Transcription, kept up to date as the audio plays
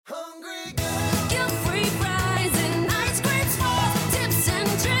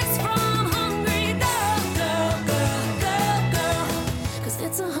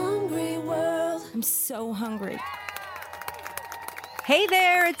so hungry. Hey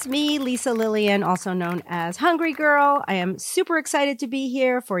there, it's me, Lisa Lillian, also known as Hungry Girl. I am super excited to be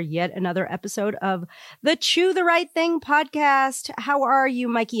here for yet another episode of the Chew the Right Thing podcast. How are you,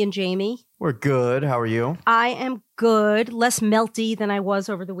 Mikey and Jamie? We're good. How are you? I am good. Less melty than I was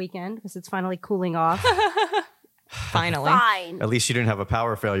over the weekend because it's finally cooling off. Finally. Fine. At least you didn't have a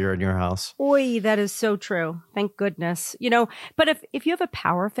power failure in your house. Oy, that is so true. Thank goodness. You know, but if you have a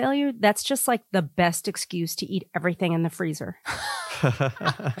power failure, that's just like the best excuse to eat everything in the freezer.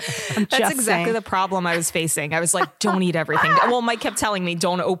 That's exactly the problem I was facing. I was like, don't eat everything. Well, Mike kept telling me,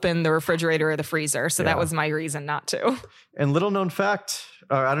 don't open the refrigerator or the freezer. So that was my reason not to. And little known fact,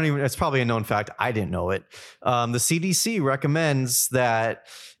 or it's probably a known fact. I didn't know it. The CDC recommends that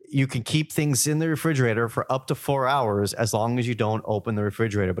you can keep things in the refrigerator for up to 4 hours as long as you don't open the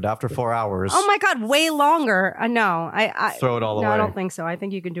refrigerator. But after 4 hours... Oh my God, way longer. No, I throw it all away. No, I don't think so. I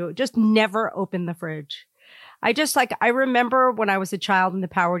think you can do it. Just never open the fridge. I remember when I was a child and the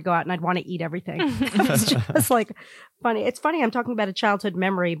power would go out and I'd want to eat everything. It was just like funny. It's funny I'm talking about a childhood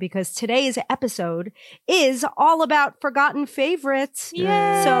memory because today's episode is all about forgotten favorites.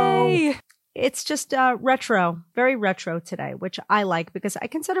 Yay! So it's just retro, very retro today, which I like because I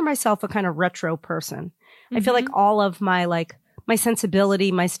consider myself a kind of retro person. Mm-hmm. I feel like all of my my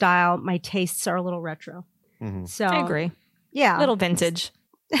sensibility, my style, my tastes are a little retro. Mm-hmm. So I agree. Yeah. Little vintage.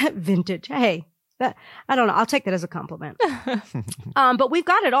 Vintage. Hey. I don't know. I'll take that as a compliment. But we've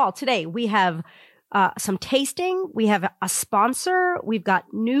got it all today. We have some tasting. We have a sponsor. We've got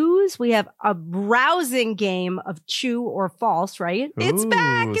news. We have a rousing game of true or false, right? It's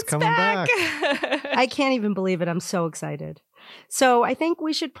back. It's coming back. I can't even believe it. I'm so excited. So I think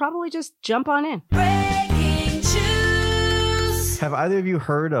we should probably just jump on in. Breaking news. Have either of you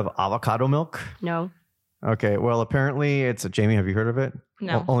heard of avocado milk? No. Okay. Well, apparently it's... Jamie, have you heard of it?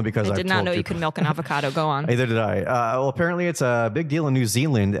 No. Well, only because I did not know you could milk an avocado. Go on. Neither did I. Well, apparently it's a big deal in New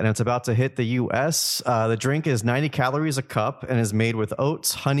Zealand and it's about to hit the U.S. The drink is 90 calories a cup and is made with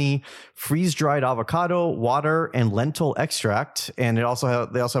oats, honey, freeze-dried avocado, water, and lentil extract. And they also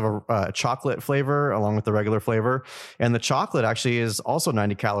have a chocolate flavor along with the regular flavor. And the chocolate actually is also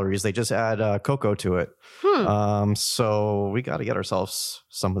 90 calories. They just add cocoa to it. So we got to get ourselves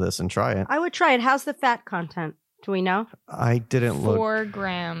some of this and try it. I would try it. How's the fat content? Do we know? I didn't look. 4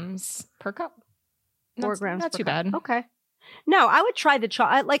 grams per cup. 4 grams. Not per too cup. bad. Okay. No, I would try the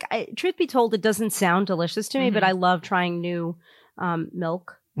chocolate. Truth be told, it doesn't sound delicious to me, but I love trying new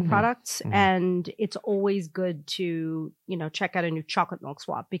milk products. And it's always good to, check out a new chocolate milk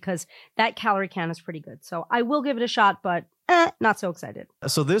swap because that calorie count is pretty good. So I will give it a shot, but not so excited.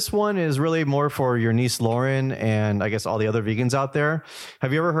 So this one is really more for your niece Lauren and I guess all the other vegans out there.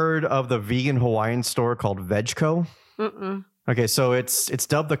 Have you ever heard of the vegan Hawaiian store called VegCo? Mm-mm. Okay, so it's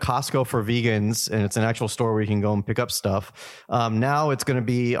dubbed the Costco for vegans, and it's an actual store where you can go and pick up stuff. Now it's going to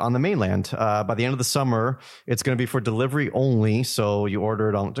be on the mainland. By the end of the summer, it's going to be for delivery only. So you order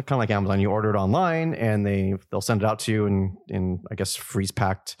it on, kind of like Amazon, you order it online, and they'll send it out to you in I guess freeze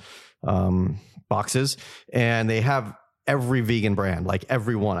packed boxes, and they have every vegan brand, like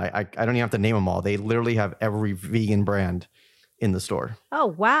every one. I don't even have to name them all. They literally have every vegan brand in the store. Oh,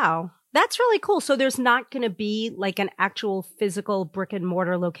 wow. That's really cool. So there's not going to be like an actual physical brick and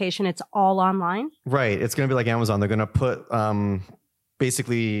mortar location. It's all online? Right. It's going to be like Amazon. They're going to put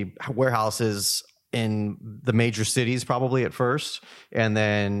basically warehouses in the major cities probably at first. And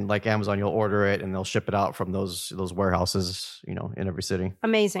then like Amazon, you'll order it and they'll ship it out from those warehouses, in every city.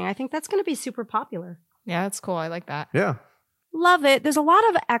 Amazing. I think that's going to be super popular. Yeah, that's cool. I like that. Yeah. Love it. There's a lot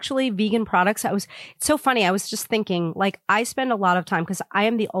of actually vegan products. It's so funny. I was just thinking, I spend a lot of time because I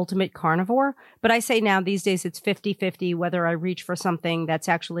am the ultimate carnivore, but I say now these days it's 50-50 whether I reach for something that's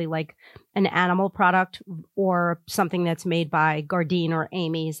actually like an animal product or something that's made by Gardein or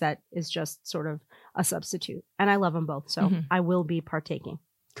Amy's that is just sort of a substitute. And I love them both. So I will be partaking.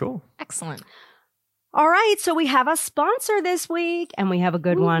 Cool. Excellent. All right, so we have a sponsor this week, and we have a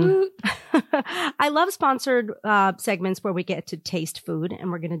good one. I love sponsored segments where we get to taste food,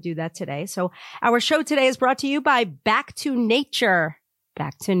 and we're going to do that today. So our show today is brought to you by Back to Nature.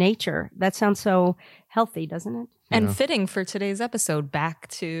 Back to Nature. That sounds so healthy, doesn't it? And fitting for today's episode, back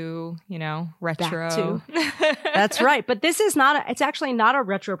to, retro. That's right. But this is it's actually not a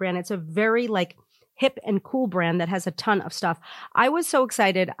retro brand. It's a very hip and cool brand that has a ton of stuff. I was so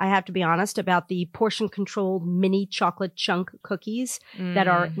excited, I have to be honest, about the portion controlled mini chocolate chunk cookies that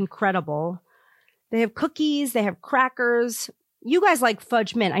are incredible. They have cookies, they have crackers. You guys like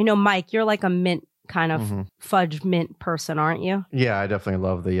fudge mint. I know, Mike, you're like a mint kind of fudge mint person, aren't you? Yeah, I definitely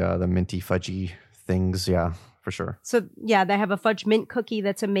love the minty fudgy things. Yeah. for sure. So yeah, they have a fudge mint cookie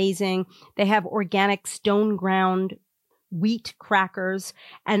that's amazing. They have organic stone ground wheat crackers.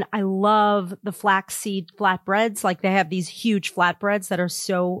 And I love the flaxseed flatbreads. Like they have these huge flatbreads that are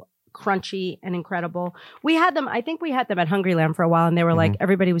so crunchy and incredible. I think we had them at Hungryland for a while, and they were like,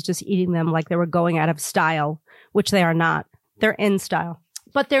 everybody was just eating them like they were going out of style, which they are not. They're in style.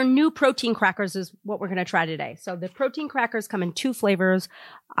 But their new protein crackers is what we're going to try today. So the protein crackers come in 2 flavors.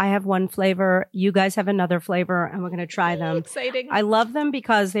 I have 1 flavor. You guys have another flavor, and we're going to try them. Exciting. I love them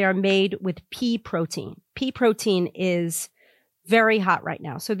because they are made with pea protein. Pea protein is very hot right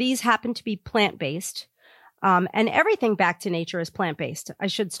now. So these happen to be plant-based. And everything Back to Nature is plant-based. I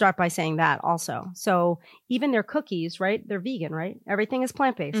should start by saying that also. So even their cookies, right? They're vegan, right? Everything is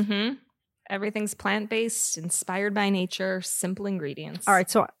plant-based. Mm-hmm. Everything's plant-based, inspired by nature, simple ingredients. All right.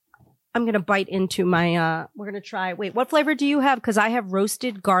 So I'm going to bite into my, we're going to try, wait, what flavor do you have? Because I have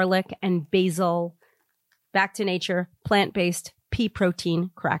roasted garlic and basil, Back to Nature, plant-based pea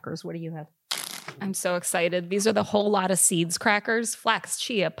protein crackers. What do you have? I'm so excited. These are the whole lot of seeds crackers, flax,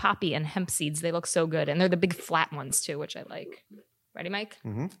 chia, poppy, and hemp seeds. They look so good. And they're the big flat ones too, which I like. Ready, Mike?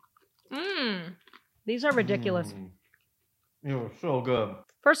 Mm-hmm. These are ridiculous. You're so good.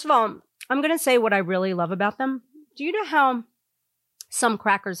 First of all, I'm going to say what I really love about them. Do you know how some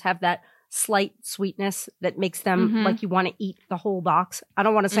crackers have that slight sweetness that makes them like you want to eat the whole box? I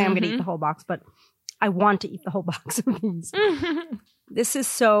don't want to say I'm going to eat the whole box, but I want to eat the whole box of these. This is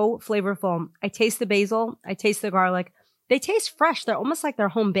so flavorful. I taste the basil. I taste the garlic. They taste fresh. They're almost like they're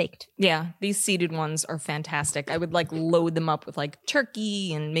home baked. Yeah, these seeded ones are fantastic. I would like load them up with like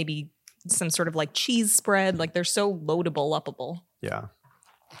turkey and maybe some sort of like cheese spread. Like they're so loadable, uppable. Yeah.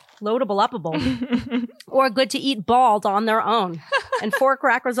 Loadable, uppable. Or good to eat bald on their own. And 4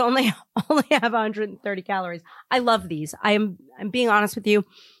 crackers only have 130 calories. I love these. I'm being honest with you.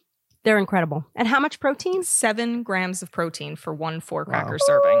 They're incredible. And how much protein? 7 grams of protein for 1 4-cracker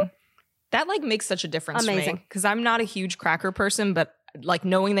serving. That like makes such a difference to me. Because I'm not a huge cracker person, but like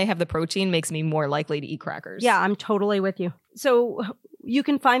knowing they have the protein makes me more likely to eat crackers. Yeah, I'm totally with you. So you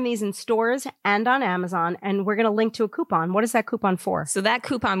can find these in stores and on Amazon, and we're going to link to a coupon. What is that coupon for? So that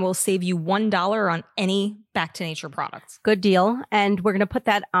coupon will save you $1 on any Back to Nature products. Good deal. And we're going to put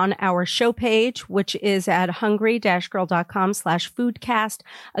that on our show page, which is at hungry-girl.com/foodcast.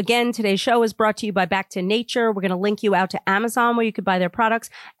 Again, today's show is brought to you by Back to Nature. We're going to link you out to Amazon where you could buy their products.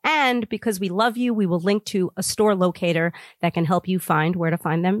 And because we love you, we will link to a store locator that can help you find where to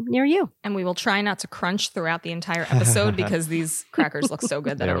find them near you. And we will try not to crunch throughout the entire episode because these crackers look so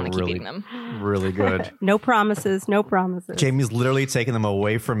good that I want to keep eating them. Really good. No promises. No promises. Jamie's literally taking them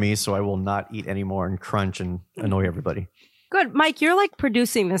away from me, so I will not eat anymore and crunch and annoy everybody. Good. Mike, you're like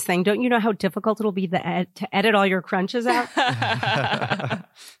producing this thing. Don't you know how difficult it'll be to edit all your crunches out?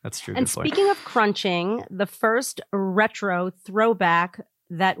 That's true. And speaking of crunching, the first retro throwback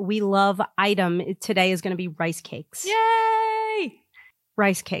that we love item today is going to be rice cakes. Yay!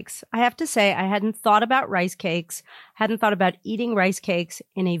 Rice cakes. I have to say, I hadn't thought about rice cakes, hadn't thought about eating rice cakes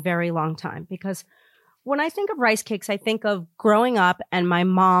in a very long time, because when I think of rice cakes, I think of growing up and my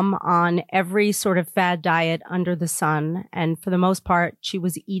mom on every sort of fad diet under the sun. And for the most part, she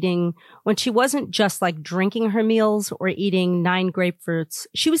was eating, when she wasn't just like drinking her meals or eating 9 grapefruits,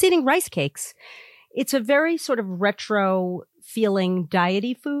 she was eating rice cakes. It's a very sort of retro feeling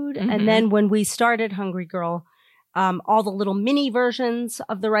diety food. And then when we started Hungry Girl, all the little mini versions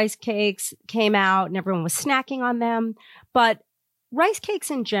of the rice cakes came out and everyone was snacking on them. But rice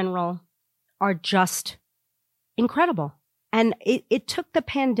cakes in general are just incredible. And it took the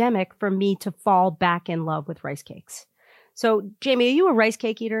pandemic for me to fall back in love with rice cakes. So, Jamie, are you a rice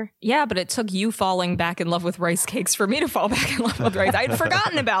cake eater? Yeah, but it took you falling back in love with rice cakes for me to fall back in love with rice. I'd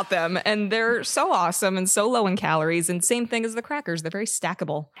forgotten about them, and they're so awesome and so low in calories. And same thing as the crackers. They're very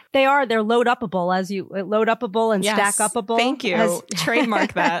stackable. They are. They're load upable and Yes, stack upable. Thank you.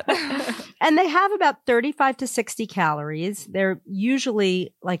 Trademark that. And they have about 35 to 60 calories. They're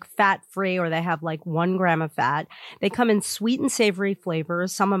usually like fat free, or they have like 1 gram of fat. They come in sweet and savory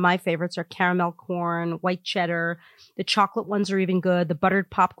flavors. Some of my favorites are caramel corn, white cheddar. The chocolate ones are even good. The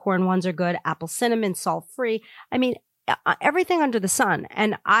buttered popcorn ones are good. Apple cinnamon, salt free. I mean, everything under the sun.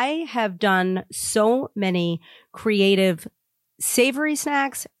 And I have done so many creative savory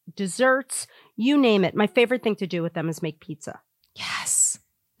snacks, desserts, you name it. My favorite thing to do with them is make pizza. Yes.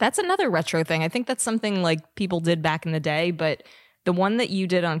 That's another retro thing. I think that's something like people did back in the day, but the one that you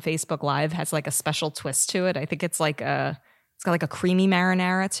did on Facebook Live has like a special twist to it. I think it's like it's got like a creamy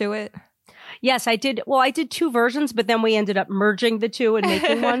marinara to it. Yes, I did. Well, I did 2 versions, but then we ended up merging the 2 and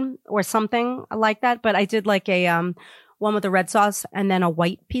making one or something like that. But I did like a one with a red sauce and then a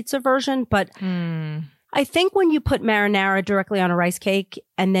white pizza version. But I think when you put marinara directly on a rice cake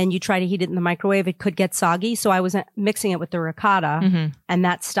and then you try to heat it in the microwave, it could get soggy. So I was mixing it with the ricotta and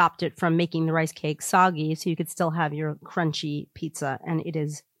that stopped it from making the rice cake soggy. So you could still have your crunchy pizza. And it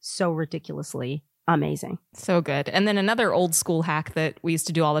is so ridiculously amazing. So good. And then another old school hack that we used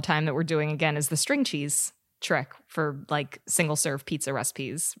to do all the time that we're doing again is the string cheese trick for like single serve pizza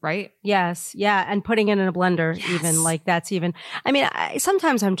recipes, right? Yes. Yeah. And putting it in a blender, even like that's even, I mean,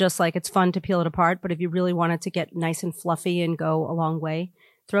 sometimes I'm just like, it's fun to peel it apart, but if you really want it to get nice and fluffy and go a long way,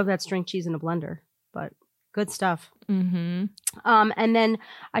 throw that string cheese in a blender. But good stuff. Mm-hmm. And then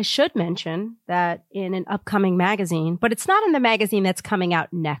I should mention that in an upcoming magazine, but it's not in the magazine that's coming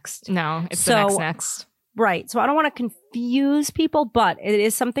out next. No, it's So- the next. Right. So I don't want to confuse people, but it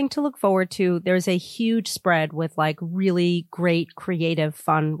is something to look forward to. There's a huge spread with like really great, creative,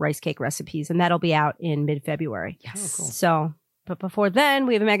 fun rice cake recipes, and that'll be out in mid-February. Yes. So, but before then,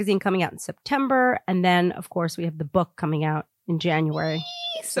 we have a magazine coming out in September. And then, of course, we have the book coming out in January.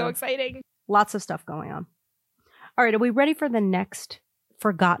 So exciting. Lots of stuff going on. All right. Are we ready for the next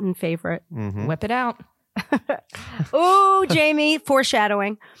forgotten favorite? Mhm. Whip it out. Oh, Jamie,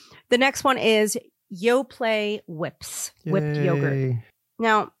 foreshadowing. The next one is Yoplait Whips, whipped yogurt. Yay.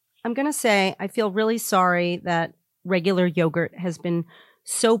 Now, I'm going to say I feel really sorry that regular yogurt has been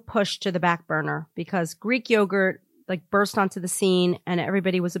so pushed to the back burner because Greek yogurt like burst onto the scene and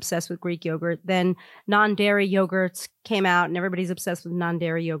everybody was obsessed with Greek yogurt. Then non-dairy yogurts came out and everybody's obsessed with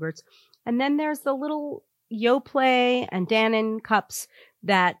non-dairy yogurts. And then there's the little Yoplait and Dannon cups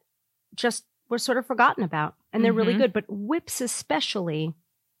that just were sort of forgotten about. And they're really Mhm. good. But Whips especially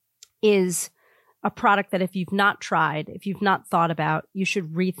is a product that if you've not tried, if you've not thought about, you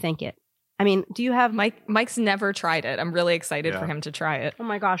should rethink it. I mean, do you have Mike's never tried it. I'm really excited Yeah. for him to try it. Oh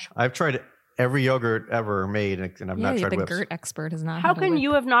my gosh. I've tried every yogurt ever made, and I've not tried the whips. Gert expert is not. How can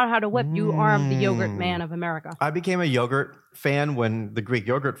you have not had a whip? You are the yogurt Mm. man of America. I became a yogurt fan when the Greek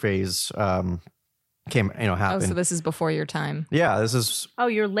yogurt phase Oh, happened. so this is before your time. Yeah, this is Oh,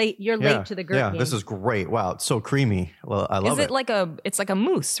 you're late. You're late to the Gert Yeah, game. this is great. Wow, it's so creamy. Well, I love Is it like it's like a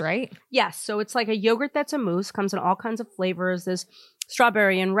mousse, right? Yes. So it's like a yogurt that's a mousse, comes in all kinds of flavors. There's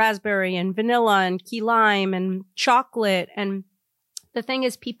strawberry and raspberry and vanilla and key lime and chocolate. And the thing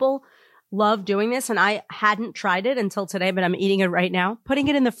is, people love doing this. And I hadn't tried it until today, but I'm eating it right now, putting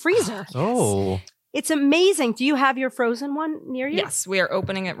it in the freezer. Oh, It's amazing. Do you have your frozen one near you? Yes, we are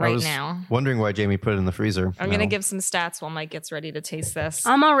opening it I right was now. wondering why Jamie put it in the freezer. I'm going to No. give some stats while Mike gets ready to taste this.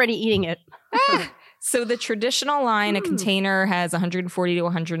 I'm already eating it. So the traditional line, a container has 140 to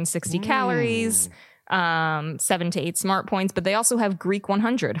 160 calories, 7 to 8 smart points, but they also have Greek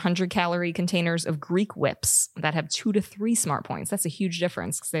 100 calorie containers of Greek whips that have 2 to 3 smart points. That's a huge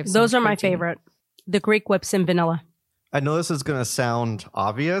difference because they have so Those much are my protein. favorite. The Greek whips and vanilla. I know this is going to sound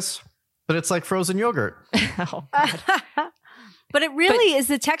obvious, but it's like frozen yogurt. Oh, But it really is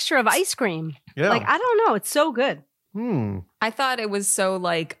the texture of ice cream. Yeah. Like, I don't know. It's so good. I thought it was so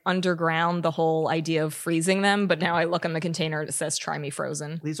like underground, the whole idea of freezing them, but now I look on the container and it says try me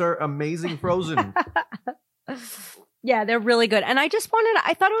frozen. These are amazing frozen. Yeah, they're really good. And I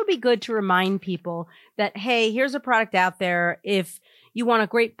thought it would be good to remind people that, hey, here's a product out there. If you want a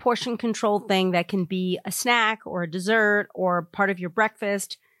great portion control thing that can be a snack or a dessert or part of your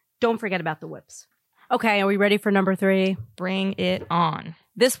breakfast, don't forget about the whips. Okay, are we ready for number 3? Bring it on.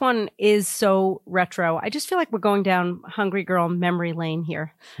 This one is so retro. I just feel like we're going down Hungry Girl memory lane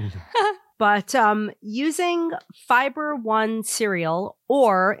here. But using Fiber One cereal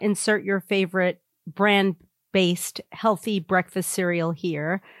or insert your favorite brand-based healthy breakfast cereal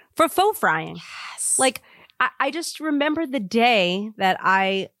here for faux frying. Yes. Like, I just remember the day that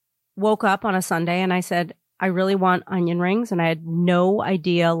I woke up on a Sunday and I said, I really want onion rings, and I had no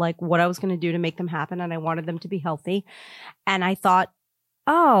idea like what I was going to do to make them happen, and I wanted them to be healthy. And I thought,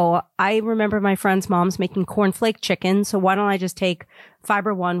 oh, I remember my friend's mom's making cornflake chicken, so why don't I just take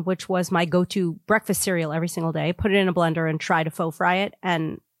Fiber One, which was my go-to breakfast cereal every single day, put it in a blender and try to faux fry it,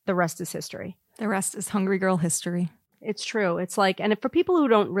 and the rest is history. The rest is Hungry Girl history. It's true. It's like, and for people who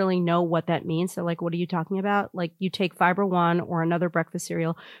don't really know what that means, they're like, what are you talking about? Like, you take Fiber One or another breakfast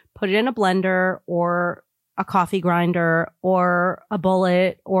cereal, put it in a blender or a coffee grinder or a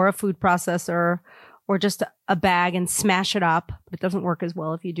bullet or a food processor or just a bag and smash it up. But it doesn't work as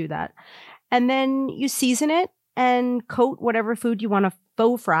well if you do that. And then you season it and coat whatever food you want to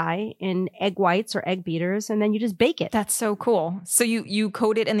faux fry in egg whites or egg beaters, and then you just bake it. That's so cool. So you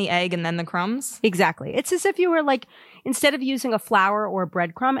coat it in the egg and then the crumbs? Exactly. It's as if you were like, instead of using a flour or a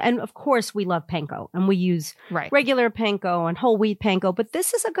breadcrumb, and of course we love panko and we use Right. regular panko and whole wheat panko, but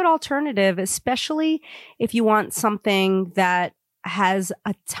this is a good alternative, especially if you want something that has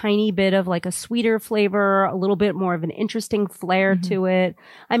a tiny bit of like a sweeter flavor, a little bit more of an interesting flair to it.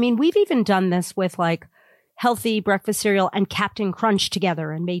 I mean, we've even done this with like healthy breakfast cereal and Captain Crunch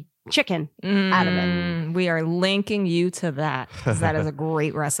together and made chicken out of it. We are linking you to that because that is a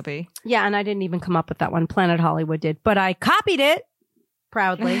great recipe. Yeah, and I didn't even come up with that one. Planet Hollywood did, but I copied it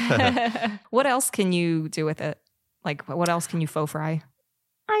proudly. What else can you do with it? Like, what else can you faux fry?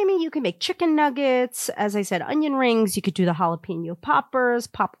 I mean, you can make chicken nuggets, as I said, onion rings. You could do the jalapeno poppers,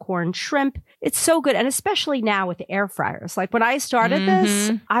 popcorn shrimp. It's so good. And especially now with the air fryers. Like when I started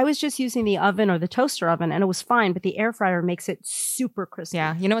this, I was just using the oven or the toaster oven and it was fine. But the air fryer makes it super crispy.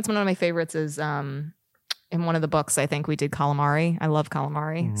 Yeah. You know what's one of my favorites is in one of the books, I think we did calamari. I love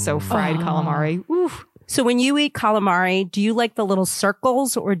calamari. So fried calamari. Oof. So when you eat calamari, do you like the little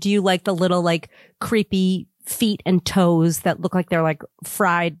circles or do you like the little like creepy feet and toes that look like they're like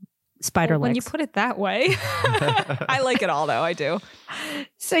fried spider legs? When you put it that way, I like it all though. I do.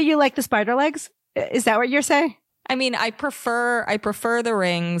 So you like the spider legs? Is that what you're saying? I mean, I prefer the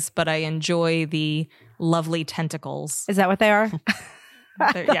rings, but I enjoy the lovely tentacles. Is that what they are?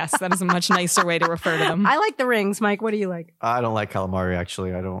 Yes, that is a much nicer way to refer to them. I like the rings. Mike, what do you like? I don't like calamari,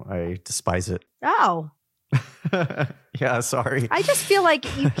 actually. I despise it. Oh, Yeah, sorry. I just feel like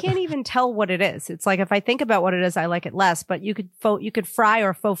you can't even tell what it is. It's like if I think about what it is, I like it less. But you could fry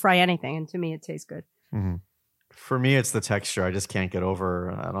or faux fry anything, and to me, it tastes good. For me, it's the texture. I just can't get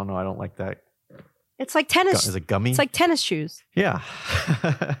over. I don't know. I don't like that. It's like tennis. Is it gummy? It's like tennis shoes. Yeah.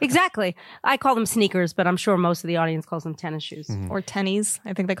 Exactly. I call them sneakers, but I'm sure most of the audience calls them tennis shoes. Or tennies.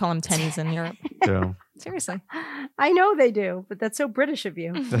 I think they call them tennies in Europe. Yeah. Seriously. I know they do, but that's so British of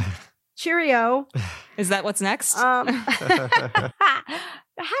you. Cheerio. Is that what's next? How did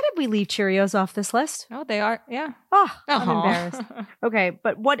we leave Cheerios off this list? Oh, they are. Yeah. Oh, I'm Aw. embarrassed. Okay,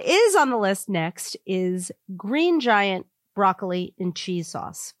 but what is on the list next is Green Giant broccoli and cheese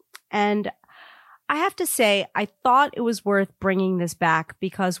sauce. And I have to say, I thought it was worth bringing this back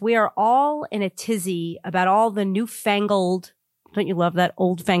because we are all in a tizzy about all the newfangled, don't you love that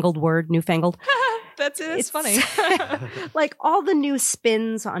old fangled word, newfangled? It's funny. Like all the new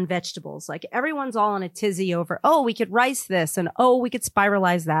spins on vegetables. Like everyone's all in a tizzy over, oh, we could rice this and oh, we could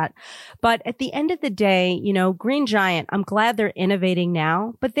spiralize that. But at the end of the day, you know, Green Giant, I'm glad they're innovating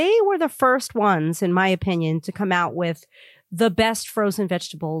now, but they were the first ones, in my opinion, to come out with the best frozen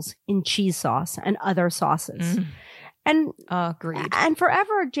vegetables in cheese sauce and other sauces. And Agreed. and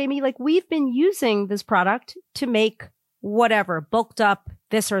forever, Jamie, like we've been using this product to make whatever, bulked up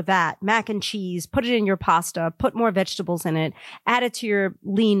this or that, mac and cheese, put it in your pasta, put more vegetables in it, add it to your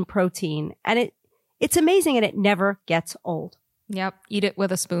lean protein. And it's amazing and it never gets old. Yep. Eat it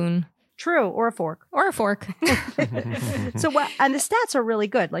with a spoon True. Or a fork. or a fork. So what, and the stats are really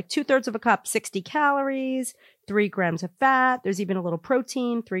good. Like 2/3 of a cup, 60 calories, 3 grams of fat. There's even a little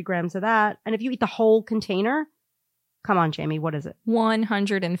protein, 3 grams of that. And if you eat the whole container, come on, Jamie, what is it?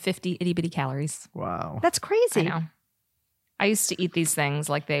 150 itty bitty calories. Wow. That's crazy. I know. I used to eat these things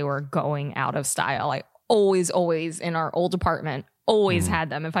like they were going out of style. I always in our old apartment, always had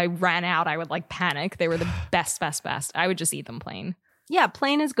them. If I ran out, I would like panic. They were the best. I would just eat them plain. Yeah,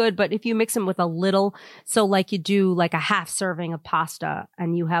 plain is good, but if you mix them with a little, so like you do like a half serving of pasta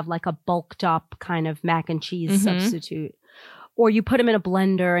and you have like a bulked up kind of mac and cheese substitute, or you put them in a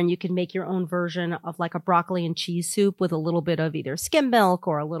blender and you can make your own version of like a broccoli and cheese soup with a little bit of either skim milk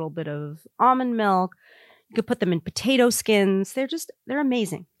or a little bit of almond milk. You could put them in potato skins. They're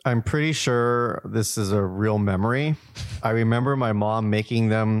amazing. I'm pretty sure this is a real memory. I remember my mom making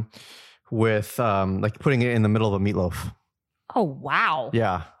them with like putting it in the middle of a meatloaf. Oh, wow.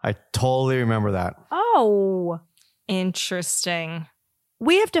 Yeah, I totally remember that. Oh, Interesting.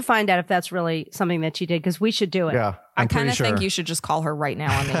 we have to find out if that's really something that she did because we should do it. Yeah, I I'm kind pretty of sure. think you should just call her right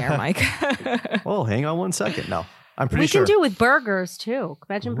now on the air, Mike. Oh, hang on one second. No, I'm pretty We sure. can do it with burgers too.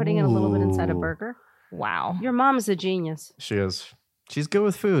 Imagine putting in a little bit inside a Ooh. burger. Wow. Your mom is a genius. She is. She's good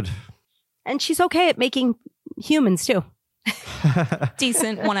with food. And she's okay at making humans too.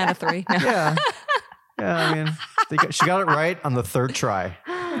 Decent. 1 out of 3. No. Yeah. Yeah, I mean, she got it right on the 3rd try.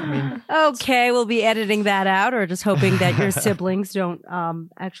 I mean, Okay, we'll be editing that out or just hoping that your siblings don't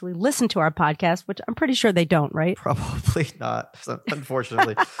actually listen to our podcast, which I'm pretty sure they don't, right? probably not,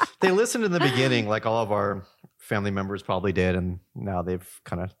 unfortunately. They listened in the beginning, like all of our family members probably did, and now they've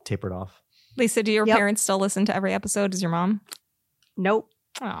kind of tapered off. Lisa, do your Yep. parents still listen to every episode? Does your mom? Nope.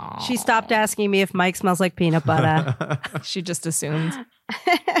 Oh, She stopped asking me if Mike smells like peanut butter. She just assumed.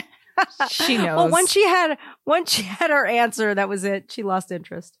 She knows. Well, once she had her answer, that was it. She lost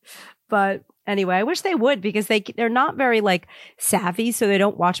interest. But Anyway, I wish they would because they're not very like savvy, so they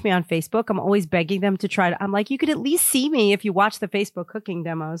don't watch me on Facebook. I'm always begging them to try to. I'm like, you could at least see me if you watch the Facebook cooking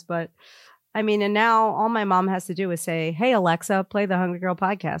demos. But I mean, and now all my mom has to do is say, "Hey Alexa, play the Hungry Girl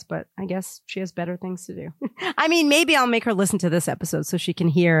podcast." But I guess she has better things to do. I mean, maybe I'll make her listen to this episode so she can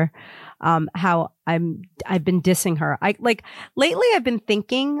hear how I've been dissing her. I like lately. I've been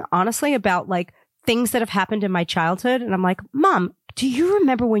thinking honestly about like things that have happened in my childhood, and I'm like, Mom, do you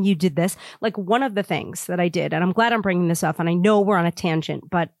remember when you did this? Like one of the things that I did, and I'm glad I'm bringing this up, and I know we're on a tangent,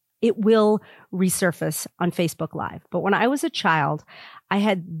 but it will resurface on Facebook Live. But when I was a child, I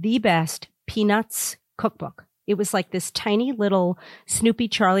had the best Peanuts cookbook. It was like this tiny little Snoopy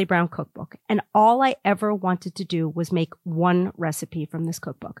Charlie Brown cookbook. And all I ever wanted to do was make one recipe from this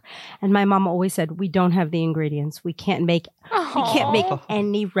cookbook. And my mom always said, we don't have the ingredients. We can't make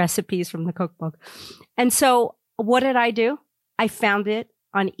any recipes from the cookbook. And so what did I do? I found it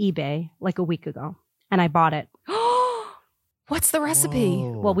on eBay like a week ago and I bought it. What's the recipe?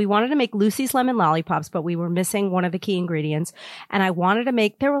 Whoa. Well, we wanted to make Lucy's lemon lollipops, but we were missing one of the key ingredients. And I wanted to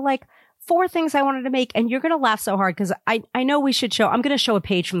make, there were like 4 things I wanted to make. And you're going to laugh so hard because I know we should show, I'm going to show a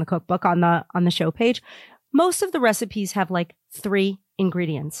page from the cookbook on the show page. Most of the recipes have like 3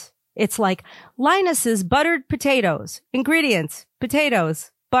 ingredients. It's like Linus's buttered potatoes, ingredients,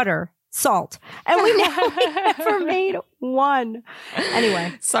 potatoes, butter, salt. And we never made one.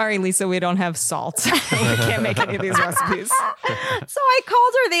 Anyway. Sorry, Lisa, we don't have salt. We can't make any of these recipes. So I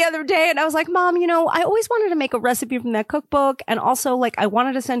called her the other day and I was like, Mom, you know, I always wanted to make a recipe from that cookbook. And also like I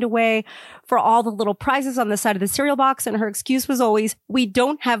wanted to send away for all the little prizes on the side of the cereal box. And her excuse was always, we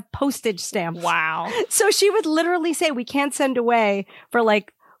don't have postage stamps. Wow. So she would literally say, we can't send away for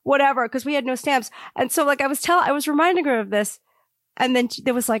like whatever because we had no stamps. And so like I was reminding her of this. And then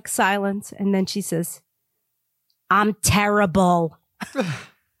there was like silence. And then she says, I'm terrible.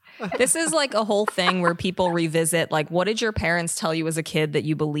 This is like a whole thing where people revisit, like, what did your parents tell you as a kid that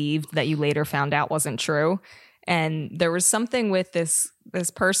you believed that you later found out wasn't true? And there was something with this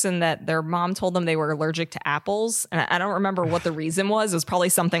person that their mom told them they were allergic to apples. And I don't remember what the reason was. It was probably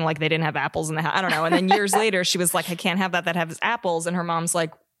something like they didn't have apples in the house. I don't know. And then years later, she was like, I can't have that has apples. And her mom's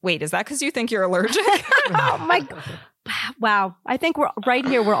like, wait, is that because you think you're allergic? Oh my God. Wow. I think we're right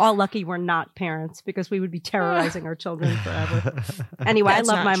here. We're all lucky we're not parents because we would be terrorizing our children forever. Anyway, That's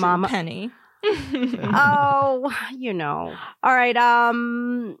I love not my true, mom. Penny. Oh, you know. All right.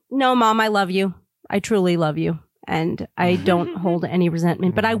 No, Mom, I love you. I truly love you. And I don't hold any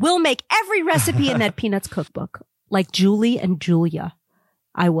resentment, but I will make every recipe in that Peanuts cookbook. Like Julie and Julia.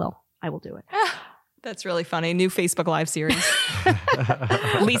 I will do it. That's really funny. New Facebook Live series.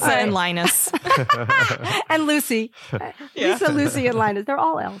 Lisa and Linus. And Lucy. Yeah. Lisa, Lucy, and Linus. They're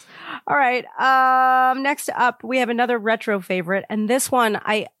all L's. All right. Next up, we have another retro favorite. And this one,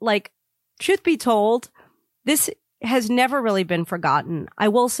 I like, truth be told, this has never really been forgotten. I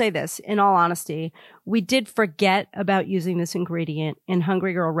will say this, in all honesty, we did forget about using this ingredient in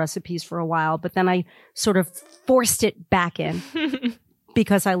Hungry Girl recipes for a while, but then I sort of forced it back in.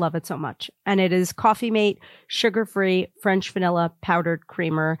 Because I love it so much. And it is Coffee Mate, sugar-free, French vanilla powdered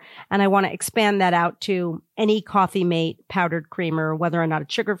creamer. And I want to expand that out to any Coffee Mate powdered creamer, whether or not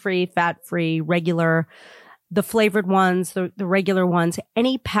it's sugar-free, fat-free, regular, the flavored ones, the regular ones,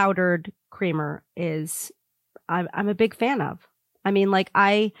 any powdered creamer is, I'm a big fan of. I mean, like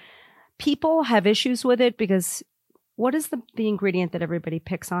people have issues with it because what is the ingredient that everybody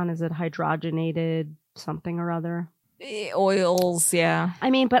picks on? Is it hydrogenated something or other? Oils, yeah. I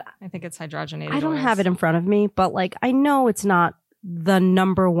mean, but I think it's hydrogenated. I don't oils. have it in front of me, but like I know it's not the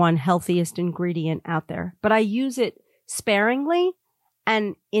number one healthiest ingredient out there, but I use it sparingly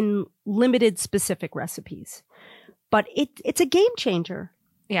and in limited specific recipes. But it's a game changer.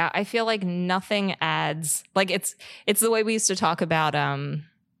 Yeah, I feel like nothing adds, like it's the way we used to talk about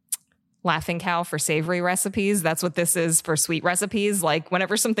Laughing Cow for savory recipes. That's what this is for sweet recipes. Like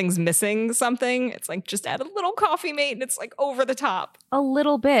whenever something's missing something, it's like just add a little Coffee Mate and it's like over the top. A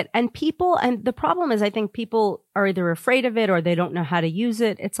little bit. And the problem is I think people are either afraid of it or they don't know how to use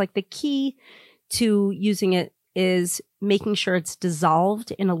it. It's like the key to using it is making sure it's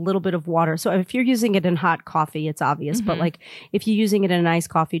dissolved in a little bit of water. So if you're using it in hot coffee, it's obvious. But like if you're using it in an iced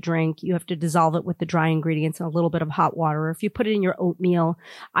coffee drink, you have to dissolve it with the dry ingredients in a little bit of hot water. Or if you put it in your oatmeal,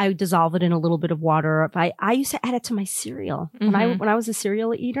 I dissolve it in a little bit of water. If I used to add it to my cereal. When I was a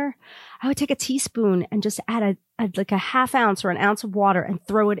cereal eater, I would take a teaspoon and just add like a half ounce or an ounce of water and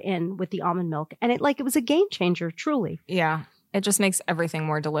throw it in with the almond milk. And it was a game changer, truly. Yeah. It just makes everything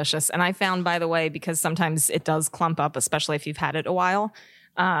more delicious. And I found, by the way, because sometimes it does clump up, especially if you've had it a while,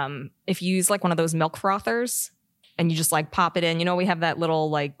 if you use like one of those milk frothers, and you just like pop it in. You know, we have that little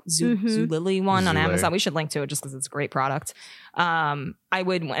like Zulily one on Zulily. Amazon. We should link to it just because it's a great product. I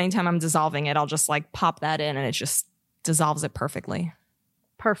would, anytime I'm dissolving it, I'll just like pop that in and it just dissolves it perfectly.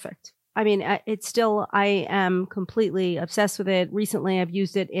 Perfect. I mean, it's still, I am completely obsessed with it. Recently, I've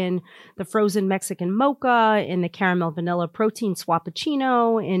used it in the frozen Mexican mocha, in the caramel vanilla protein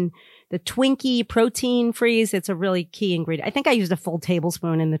swappuccino, in the Twinkie protein freeze. It's a really key ingredient. I think I used a full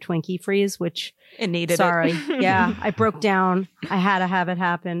tablespoon in the Twinkie freeze, which, It needed sorry. it. Yeah, I broke down. I had to have it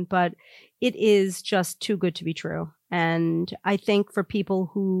happen, but it is just too good to be true. And I think for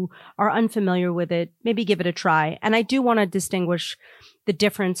people who are unfamiliar with it, maybe give it a try. And I do want to distinguish the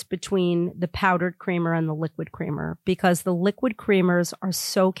difference between the powdered creamer and the liquid creamer, because the liquid creamers are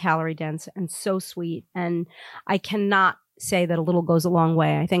so calorie dense and so sweet. And I cannot say that a little goes a long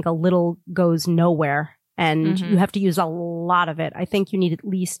way. I think a little goes nowhere, and you have to use a lot of it. I think you need at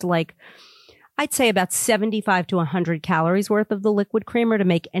least like, I'd say about 75 to 100 calories worth of the liquid creamer to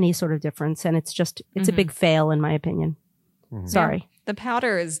make any sort of difference. And it's just, it's a big fail in my opinion. Sorry. The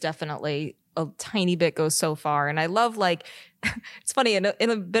powder is definitely a tiny bit goes so far. And I love like, it's funny in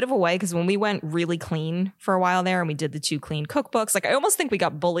a bit of a way, because when we went really clean for a while there and we did the 2 clean cookbooks, like I almost think we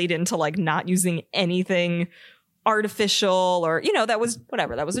got bullied into like not using anything artificial, or, you know, that was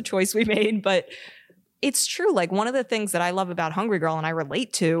whatever, that was a choice we made. But it's true. Like one of the things that I love about Hungry Girl and I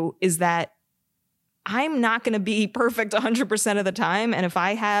relate to is that I'm not going to be perfect 100% of the time. And if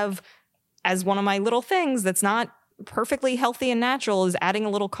I have as one of my little things that's not perfectly healthy and natural is adding a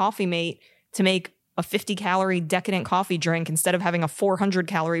little coffee mate to make a 50 calorie decadent coffee drink instead of having a 400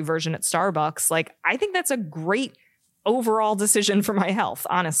 calorie version at Starbucks, like I think that's a great overall decision for my health,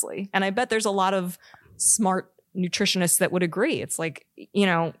 honestly. And I bet there's a lot of smart nutritionists that would agree. It's like, you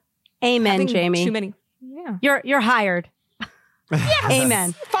know, Amen, having Jamie. too many. Yeah. You're hired. Yes.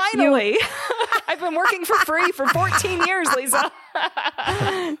 Amen. Finally. I've been working for free for 14 years, Lisa.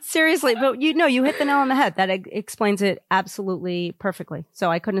 Seriously, but you know, you hit the nail on the head. That explains it absolutely perfectly.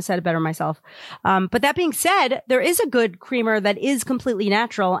 So I couldn't have said it better myself. But that being said, there is a good creamer that is completely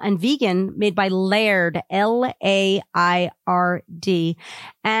natural and vegan, made by Laird, Laird.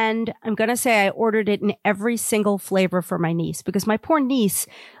 And I'm going to say I ordered it in every single flavor for my niece, because my poor niece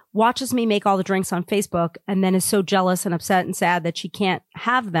watches me make all the drinks on Facebook and then is so jealous and upset and sad that she can't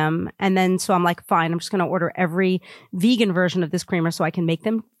have them. And then, so I'm like, fine, I'm just going to order every vegan version of this creamer so I can make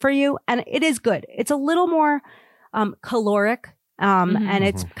them for you. And it is good. It's a little more, caloric, and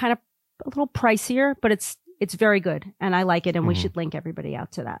it's kind of a little pricier, but it's very good. And I like it. And we should link everybody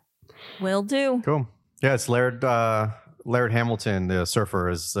out to that. Will do. Cool. Yeah, it's Laird Hamilton, the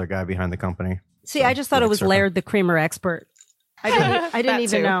surfer, is the guy behind the company. See, I just thought it was surfer. Laird, the creamer expert. I didn't That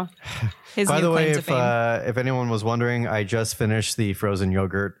even too. know. His By new the way, claim to fame. if anyone was wondering, I just finished the frozen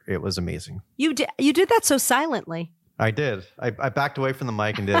yogurt. It was amazing. You did that so silently. I did. I backed away from the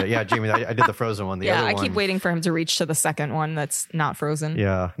mic and did it. Yeah, Jamie, I did the frozen one. The Yeah, other I one, keep waiting for him to reach to the second one that's not frozen.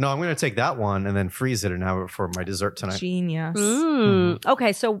 Yeah. No, I'm going to take that one and then freeze it and have it for my dessert tonight. Genius.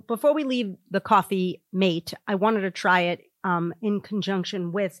 Okay, so before we leave the coffee mate, I wanted to try it in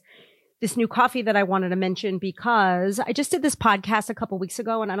conjunction with this new coffee that I wanted to mention, because I just did this podcast a couple weeks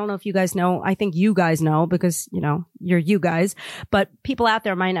ago, and I don't know if you guys know. I think you guys know, because, you know, you're you guys, but people out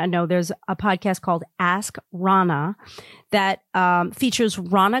there might not know. There's a podcast called Ask Rana that features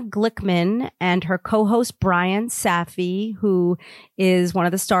Rana Glickman and her co-host Brian Safi, who is one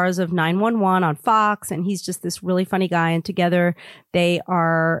of the stars of 911 on Fox, and he's just this really funny guy. And together they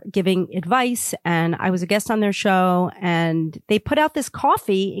are giving advice, and I was a guest on their show, and they put out this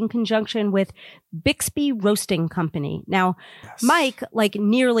coffee in conjunction with Bixby Roasting Company. Now, Mike like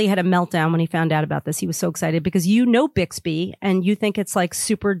nearly had a meltdown when he found out about this. He was so excited because you know Bixby and you think it's like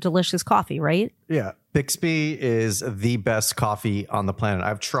super delicious coffee, right? Yeah. Bixby is the best coffee on the planet.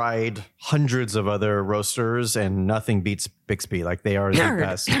 I've tried hundreds of other roasters and nothing beats Bixby. Like they are the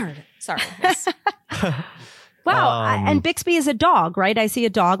best. Sorry. Yes. Wow. And Bixby is a dog, right? I see a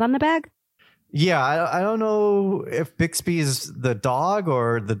dog on the bag. Yeah, I don't know if Bixby is the dog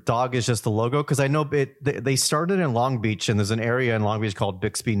or the dog is just the logo, because I know they started in Long Beach and there's an area in Long Beach called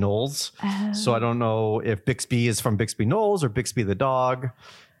Bixby Knolls. So I don't know if Bixby is from Bixby Knolls or Bixby the dog.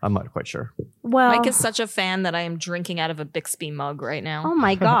 I'm not quite sure. Well, Mike is such a fan that I am drinking out of a Bixby mug right now. oh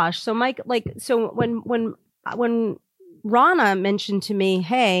my gosh. So Mike, when Rana mentioned to me,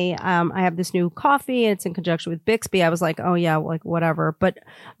 hey, I have this new coffee and it's in conjunction with Bixby, I was like, oh yeah, like whatever. But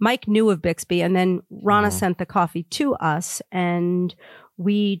Mike knew of Bixby, and then Rana sent the coffee to us and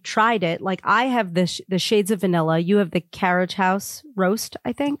we tried it. Like I have the shades of vanilla. You have the Carriage House roast,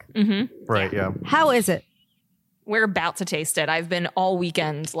 I think. Right, yeah. How is it? We're about to taste it. I've been all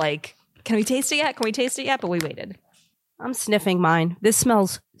weekend like Can we taste it yet? Can we taste it yet? But we waited. I'm sniffing mine. This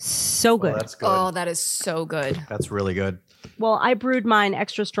smells so good. Oh, that's good. Oh, that is so good. That's really good. Well, I brewed mine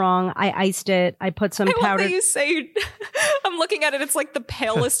extra strong. I iced it. I put some I love powdered. that you say, I'm looking at it. It's like the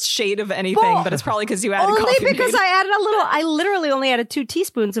palest shade of anything, Well, but it's probably because you added Only coffee because bean. I added a little. I literally only added 2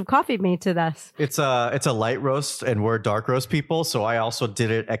 teaspoons of coffee bean to this. It's a light roast, and we're dark roast people, so I also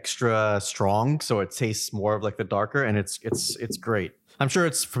did it extra strong, so it tastes more of like the darker, and it's great. I'm sure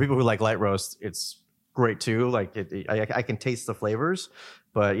it's for people who like light roast. It's great too. Like I can taste the flavors,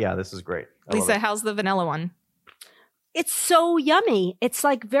 but yeah, this is great. I love Lisa, it. how's the vanilla one? It's so yummy. It's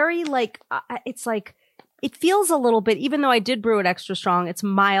like very like it's like it feels a little bit, even though I did brew it extra strong, it's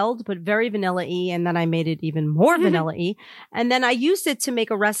mild, but very vanilla-y. And then I made it even more vanilla-y. And then I used it to make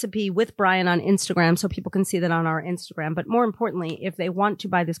a recipe with Brian on Instagram so people can see that on our Instagram. But more importantly, if they want to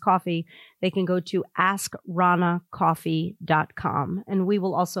buy this coffee, they can go to askranacoffee.com. And we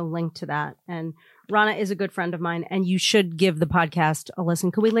will also link to that. And Rana is a good friend of mine, and you should give the podcast a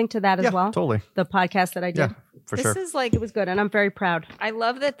listen. Can we link to that as Yeah, well? totally. The podcast that I did. Yeah, for This sure. is like, It was good, and I'm very proud. I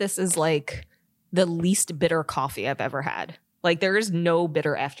love that this is like the least bitter coffee I've ever had. Like there is no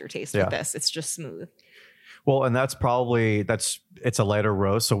bitter aftertaste Yeah. with this. It's just smooth. Well, and it's a lighter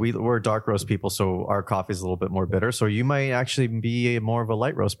roast. So we're dark roast people, so our coffee is a little bit more bitter. So you might actually be more of a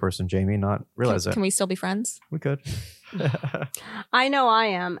light roast person, Jamie, not realize Can it. we still be friends? We could. I know I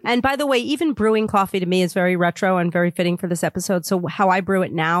am. And by the way, even brewing coffee to me is very retro and very fitting for this episode. So how I brew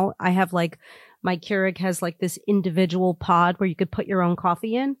it now, I have like my Keurig has like this individual pod where you could put your own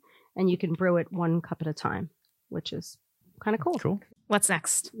coffee in and you can brew it 1 cup at a time, which is kind of cool. Cool. What's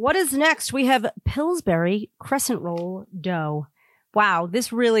next? What is next? We have Pillsbury crescent roll dough. Wow,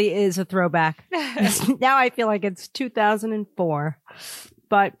 this really is a throwback. Now I feel like it's 2004.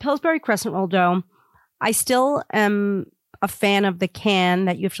 But Pillsbury crescent roll dough, I still am a fan of the can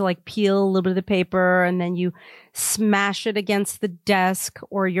that you have to like peel a little bit of the paper and then you smash it against the desk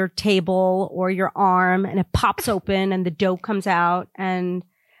or your table or your arm and it pops open and the dough comes out. And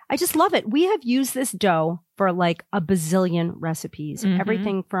I just love it. We have used this dough for like a bazillion recipes, Mhm.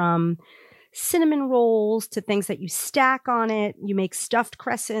 everything from cinnamon rolls to things that you stack on it. You make stuffed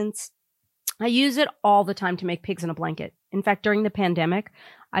crescents. I use it all the time to make pigs in a blanket. In fact, during the pandemic,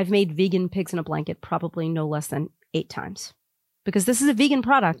 I've made vegan pigs in a blanket probably no less than 8 times because this is a vegan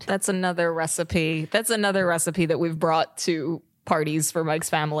product. That's another recipe. That's another recipe that we've brought to parties for Mike's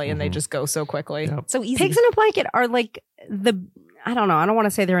family and they just go so quickly. Yep. So easy. Pigs in a blanket are like I don't know. I don't want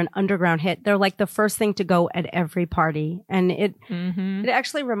to say they're an underground hit. They're like the first thing to go at every party. And it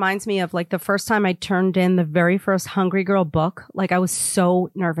actually reminds me of like the first time I turned in the very first Hungry Girl book. Like I was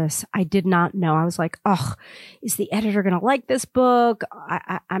so nervous. I did not know. I was like, oh, is the editor going to like this book?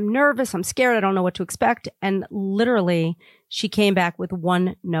 I'm nervous. I'm scared. I don't know what to expect. And literally she came back with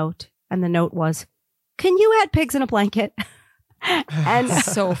one note. And the note was, can you add pigs in a blanket? And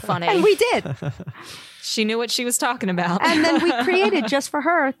So funny. and we did. She knew what she was talking about. And then we created just for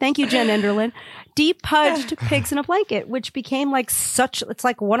her, thank you, Jen Enderlin, deep pudged pigs in a blanket, which became like it's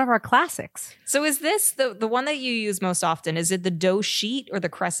like one of our classics. So is this the one that you use most often? Is it the dough sheet or the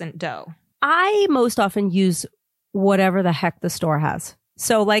crescent dough? I most often use whatever the heck the store has.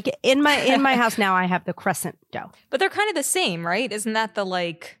 So like in my house now, I have the crescent dough. But they're kind of the same, right? Isn't that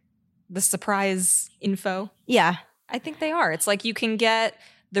the surprise info? Yeah. I think they are. It's like you can get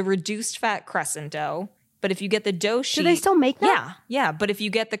the reduced fat crescent dough, but if you get the dough sheet, Do they still make that? Yeah. But if you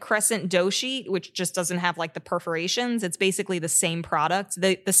get the crescent dough sheet, which just doesn't have like the perforations, it's basically the same product.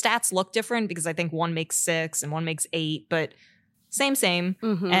 The stats look different because I think one makes 6 and one makes 8, but same.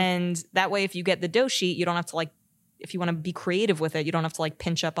 Mhm. And that way, if you get the dough sheet, you don't have to like, if you want to be creative with it, you don't have to like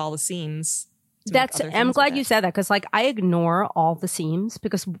pinch up all the seams. to make other I'm things glad with you it. said that because like I ignore all the seams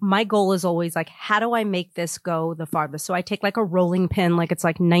because my goal is always like, how do I make this go the farthest? So I take like a rolling pin, like it's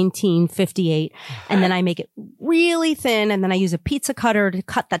like 1958, and then I make it really thin, and then I use a pizza cutter to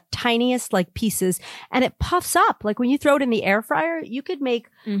cut the tiniest like pieces, and it puffs up. Like when you throw it in the air fryer, you could make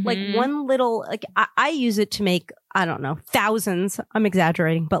like Mhm. one little like I use it to make I don't know thousands. I'm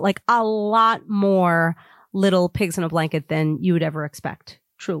exaggerating, but like a lot more little pigs in a blanket than you would ever expect.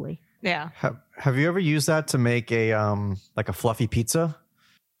 Truly. Yeah. Have you ever used that to make a like a fluffy pizza?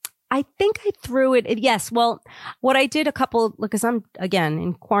 I think I threw it. Yes. Well, what I did because I'm again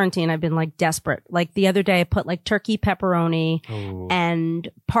in quarantine, I've been like desperate. Like the other day I put like turkey pepperoni Oh. and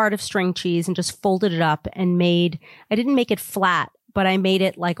part of string cheese and just folded it up and I didn't make it flat, but I made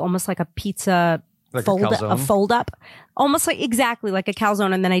it like almost like a pizza Like a calzone? fold up, almost like exactly like a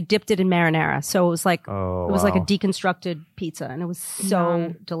calzone. And then I dipped it in marinara. So it was like, Oh, it was like a wow. deconstructed pizza and it was so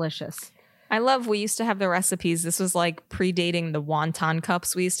Yum. delicious. I love, we used to have the recipes. This was like predating the wonton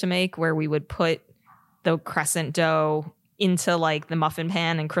cups we used to make, where we would put the crescent dough into like the muffin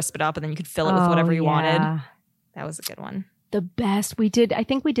pan and crisp it up, and then you could fill it with whatever you wanted. That was a good one. The best. We did. I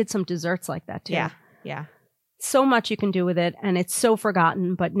think we did some desserts like that too. Yeah. So much you can do with it, and it's so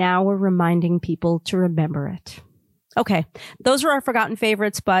forgotten, but now we're reminding people to remember it. Okay. Those are our forgotten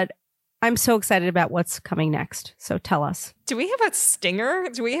favorites, but I'm so excited about what's coming next. So tell us. Do we have a stinger?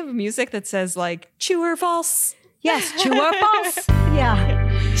 Do we have music that says like true or false? Yes, true or false?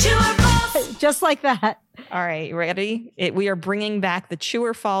 Yeah. True or false? Just like that. All right, you ready? We are bringing back the true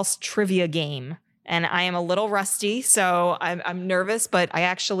or false trivia game. And I am a little rusty, so I'm nervous, but I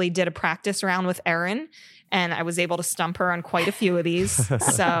actually did a practice round with Erin, and I was able to stump her on quite a few of these.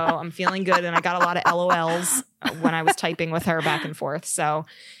 So I'm feeling good, and I got a lot of LOLs when I was typing with her back and forth. So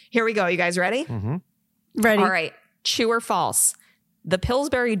here we go. You guys ready? Mm-hmm. Ready? All right. True or false? The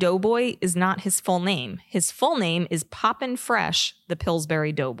Pillsbury Doughboy is not his full name. His full name is Poppin' Fresh, the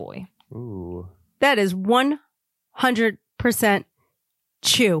Pillsbury Doughboy. Ooh. That is 100%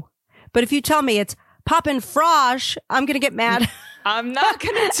 true. But if you tell me it's Poppin' Frosh, I'm going to get mad. I'm not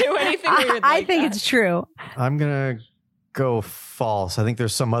going to do anything weird I like think that. it's true. I'm going to go false. I think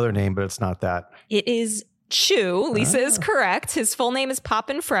there's some other name, but it's not that. It is true. Lisa is correct. His full name is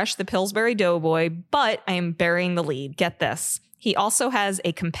Poppin' Fresh, the Pillsbury Doughboy, but I am burying the lead. Get this. He also has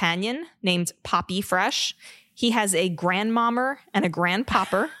a companion named Poppy Fresh. He has a grandmommer and a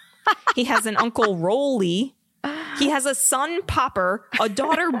grandpopper. He has an uncle Rolly. He has a son Popper, a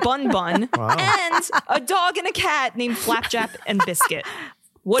daughter Bun Bun, and a dog and a cat named Flapjack and Biscuit.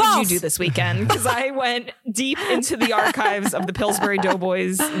 What False. did you do this weekend? Because I went deep into the archives of the Pillsbury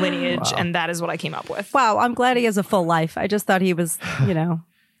Doughboys lineage, and that is what I came up with. Wow, I'm glad he has a full life. I just thought he was,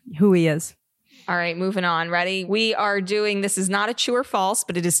 who he is. All right, moving on. Ready? We are doing, this is not a true or false,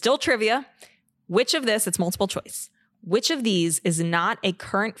 but it is still trivia. Which of this, it's multiple choice. Which of these is not a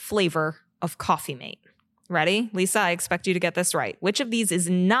current flavor of Coffee Mate? Ready? Lisa, I expect you to get this right. Which of these is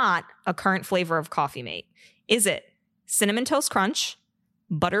not a current flavor of Coffee Mate? Is it Cinnamon Toast Crunch,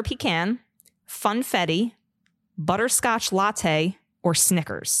 Butter Pecan, Funfetti, Butterscotch Latte, or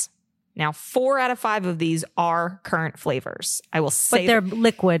Snickers? Now, 4 out of 5 of these are current flavors. I will say But they're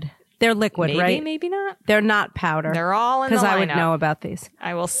liquid. They're liquid, maybe, right? maybe not. They're not powder. They're all in the lineup. Because I would know about these.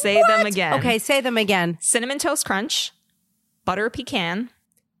 I will say them again. Okay, say them again. Cinnamon Toast Crunch, Butter Pecan,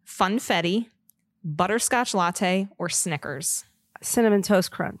 Funfetti, Butterscotch Latte, or Snickers. Cinnamon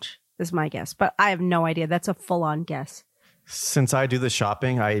Toast Crunch is my guess, but I have no idea. That's a full-on guess. Since I do the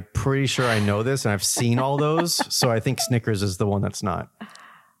shopping, I'm pretty sure I know this and I've seen all those. So I think Snickers is the one that's not.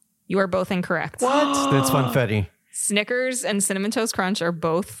 You are both incorrect. What? That's Funfetti. Snickers and Cinnamon Toast Crunch are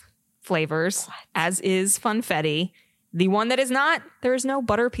both flavors, as is Funfetti. The one that is not, there is no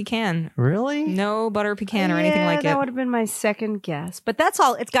Butter Pecan. Really? No Butter Pecan or anything like that it. would have been my second guess. But that's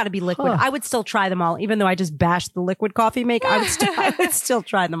all. It's got to be liquid. I would still try them all. Even though I just bashed the liquid coffee make, I would still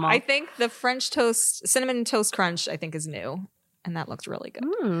try them all. I think the French toast, Cinnamon Toast Crunch, I think is new. And that looks really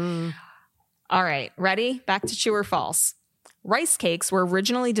good. All right, ready? Back to true or false. Rice cakes were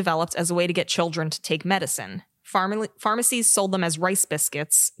originally developed as a way to get children to take medicine. Pharmacies sold them as rice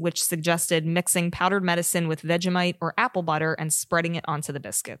biscuits, which suggested mixing powdered medicine with Vegemite or apple butter and spreading it onto the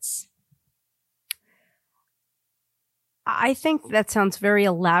biscuits. I think that sounds very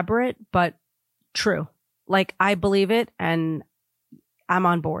elaborate, but true. Like, I believe it, and I'm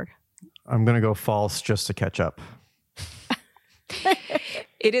on board. I'm going to go false just to catch up.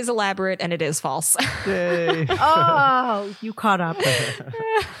 It is elaborate and it is false. Yay. Oh, you caught up.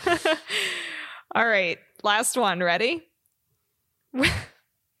 All right, last one. Ready?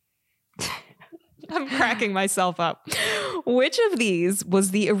 I'm cracking myself up. Which of these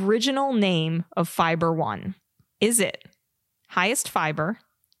was the original name of Fiber One? Is it Highest Fiber,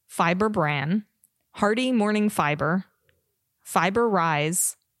 Fiber Bran, Hearty Morning Fiber, Fiber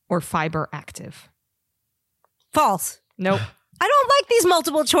Rise, or Fiber Active? False. Nope. I don't like these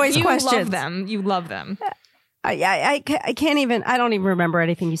multiple choice You questions. love them. You love them. I can't even, I don't even remember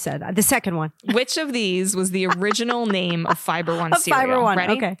anything you said. The second one. Which of these was the original name of Fiber One Of cereal? Fiber One,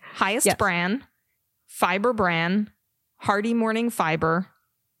 Ready? okay. Highest Yes. Bran, Fiber Bran, Hearty Morning Fiber,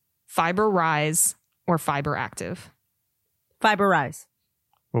 Fiber Rise, or Fiber Active? Fiber Rise.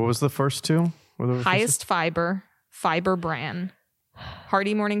 What was the first two? What were the first Highest Fiber, Fiber Bran,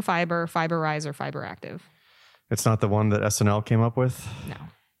 Hearty Morning Fiber, Fiber Rise, or Fiber Active? two? It's not the one that SNL came up with? No.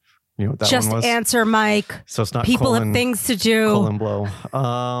 You know what that Just one was? answer, Mike. So it's not People colon, have things to do. colon blow.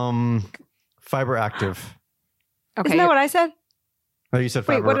 Fiber Active. Okay. Isn't that what I said? No, you said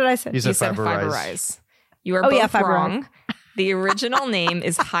Wait, fiber. what did I say? You said, you said fiber, Fiber Rise. Rise. You are Oh, both yeah, Fiber wrong. The original name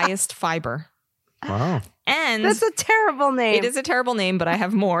is Highest Fiber. Wow. And That's a terrible name. it is a terrible name, but I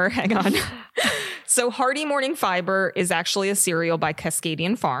have more. Hang on. So Hearty Morning Fiber is actually a cereal by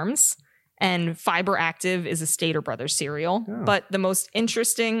Cascadian Farms, and Fiber Active is a Stater Brothers cereal. Oh. But the most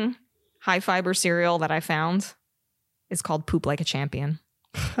interesting high fiber cereal that I found is called Poop Like a Champion.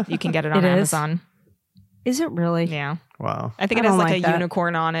 You can get it on It is? Amazon. Is it really? Yeah. Wow. I think I it has don't like like a that.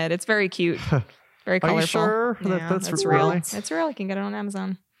 unicorn on it. It's very cute. Very Are colorful. you sure Yeah, that's real. really? It's real. You can get it on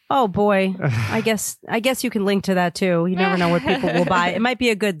Amazon. Oh boy. I guess you can link to that too. You never know what people will buy. It might be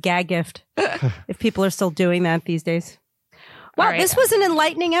a good gag gift if people are still doing that these days. Wow, All right. this was an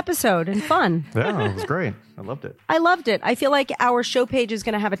enlightening episode and fun. Yeah, it was great. I loved it. I loved it. I feel like our show page is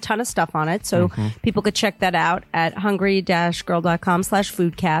going to have a ton of stuff on it. So people could check that out at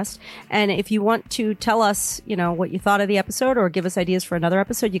hungry-girl.com/foodcast. And if you want to tell us, what you thought of the episode or give us ideas for another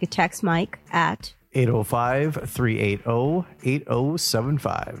episode, you could text Mike at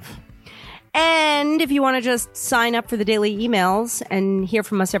 805-380-8075. And if you want to just sign up for the daily emails and hear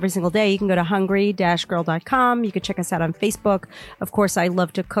from us every single day, you can go to hungry-girl.com. You can check us out on Facebook. Of course, I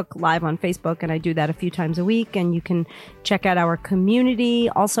love to cook live on Facebook, and I do that a few times a week. And you can check out our community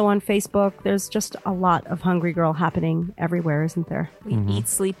also on Facebook. There's just a lot of Hungry Girl happening everywhere, isn't there? We eat,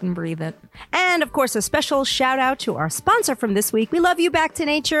 sleep, and breathe it. And of course, a special shout out to our sponsor from this week. We love you, Back to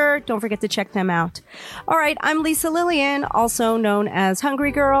Nature. Don't forget to check them out. All right, I'm Lisa Lillian, also known as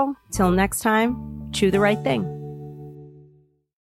Hungry Girl. Till next time, chew the right thing.